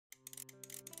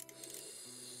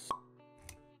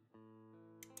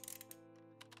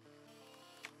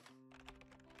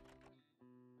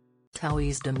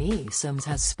TOWIE's Demi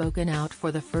has spoken out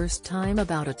for the first time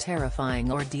about a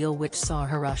terrifying ordeal which saw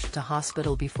her rushed to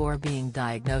hospital before being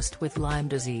diagnosed with Lyme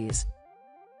disease.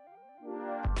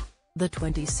 The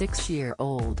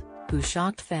 26-year-old, who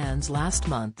shocked fans last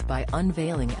month by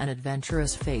unveiling an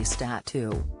adventurous face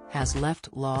tattoo, has left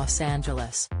Los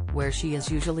Angeles, where she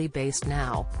is usually based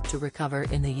now, to recover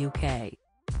in the UK.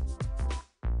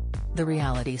 The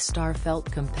reality star felt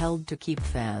compelled to keep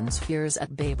fans' fears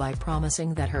at bay by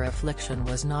promising that her affliction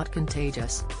was not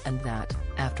contagious, and that,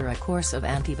 after a course of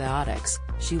antibiotics,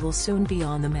 she will soon be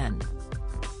on the mend.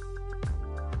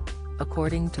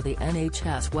 According to the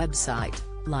NHS website,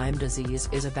 Lyme disease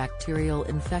is a bacterial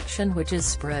infection which is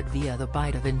spread via the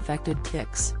bite of infected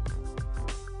ticks.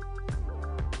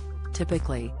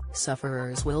 Typically,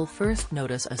 sufferers will first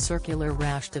notice a circular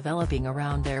rash developing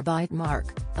around their bite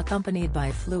mark, accompanied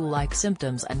by flu-like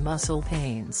symptoms and muscle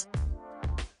pains.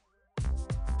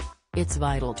 It's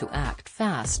vital to act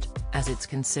fast, as it's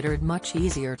considered much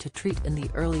easier to treat in the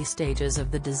early stages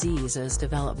of the disease's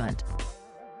development.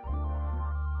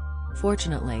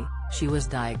 Fortunately, she was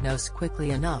diagnosed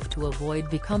quickly enough to avoid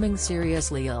becoming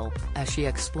seriously ill, as she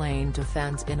explained to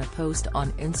fans in a post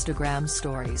on Instagram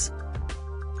stories.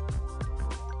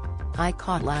 "I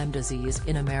caught Lyme disease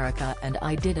in America and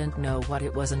I didn't know what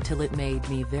it was until it made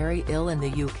me very ill in the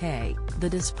UK," the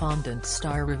despondent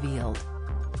star revealed.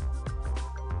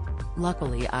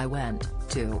 "Luckily I went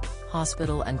to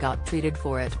hospital and got treated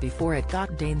for it before it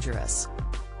got dangerous.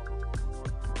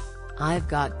 I've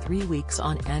got 3 weeks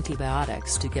on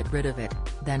antibiotics to get rid of it,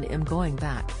 then I'm going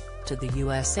back to the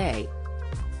USA."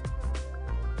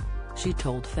 She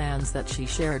told fans that she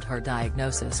shared her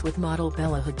diagnosis with model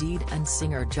Bella Hadid and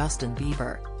singer Justin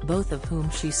Bieber, both of whom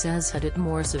she says had it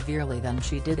more severely than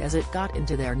she did as it got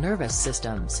into their nervous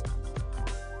systems.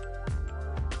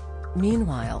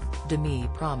 Meanwhile, Demi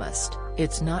promised,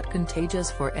 "It's not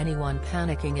contagious for anyone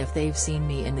panicking if they've seen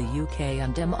me in the UK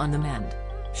and I'm on the mend."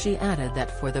 She added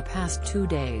that for the past 2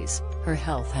 days, her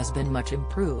health has been much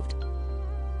improved.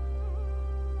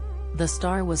 The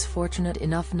star was fortunate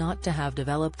enough not to have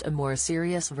developed a more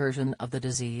serious version of the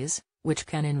disease, which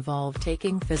can involve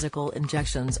taking physical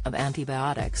injections of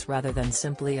antibiotics rather than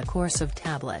simply a course of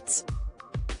tablets.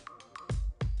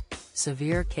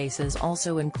 Severe cases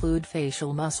also include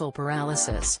facial muscle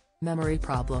paralysis, memory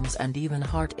problems and even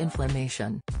heart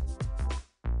inflammation.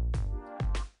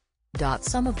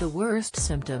 Some of the worst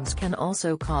symptoms can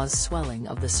also cause swelling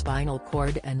of the spinal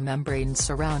cord and membranes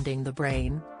surrounding the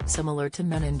brain, similar to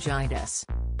meningitis.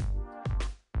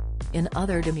 In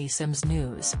other Demi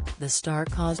news, the star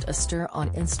caused a stir on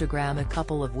Instagram a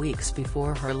couple of weeks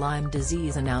before her Lyme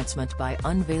disease announcement by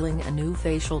unveiling a new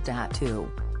facial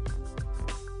tattoo.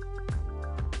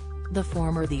 The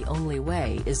former The Only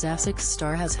Way Is Essex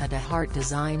star has had a heart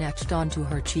design etched onto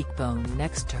her cheekbone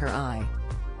next to her eye.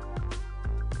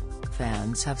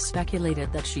 Fans have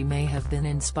speculated that she may have been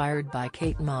inspired by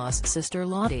Kate Moss' sister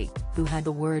Lottie, who had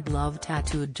the word love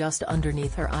tattooed just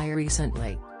underneath her eye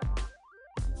recently.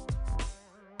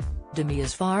 Demi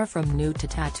is far from new to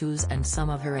tattoos and some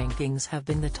of her inkings have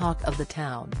been the talk of the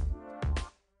town.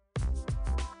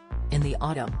 In the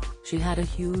autumn, she had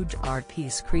a huge art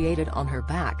piece created on her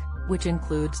back, which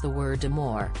includes the word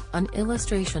amour, an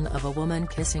illustration of a woman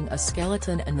kissing a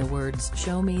skeleton and the words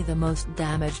 "Show me the most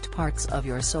damaged parts of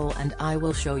your soul and I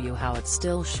will show you how it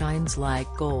still shines like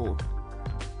gold."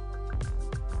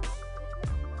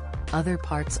 Other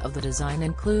parts of the design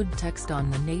include text on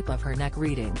the nape of her neck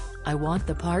reading, "I want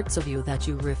the parts of you that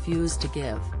you refuse to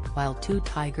give," while 2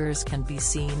 tigers can be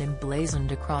seen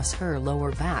emblazoned across her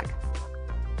lower back.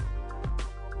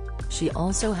 She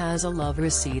also has a love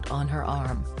receipt on her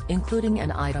arm, including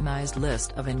an itemized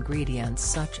list of ingredients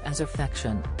such as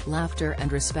affection, laughter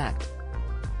and respect.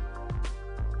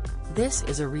 "This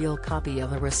is a real copy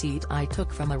of a receipt I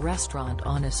took from a restaurant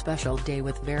on a special day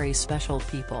with very special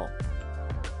people.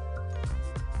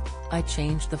 I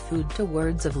changed the food to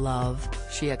words of love,"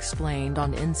 she explained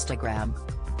on Instagram.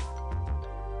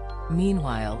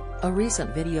 Meanwhile, a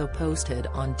recent video posted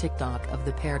on TikTok of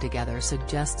the pair together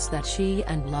suggests that she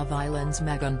and Love Island's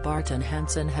Megan Barton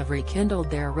Hanson have rekindled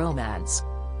their romance.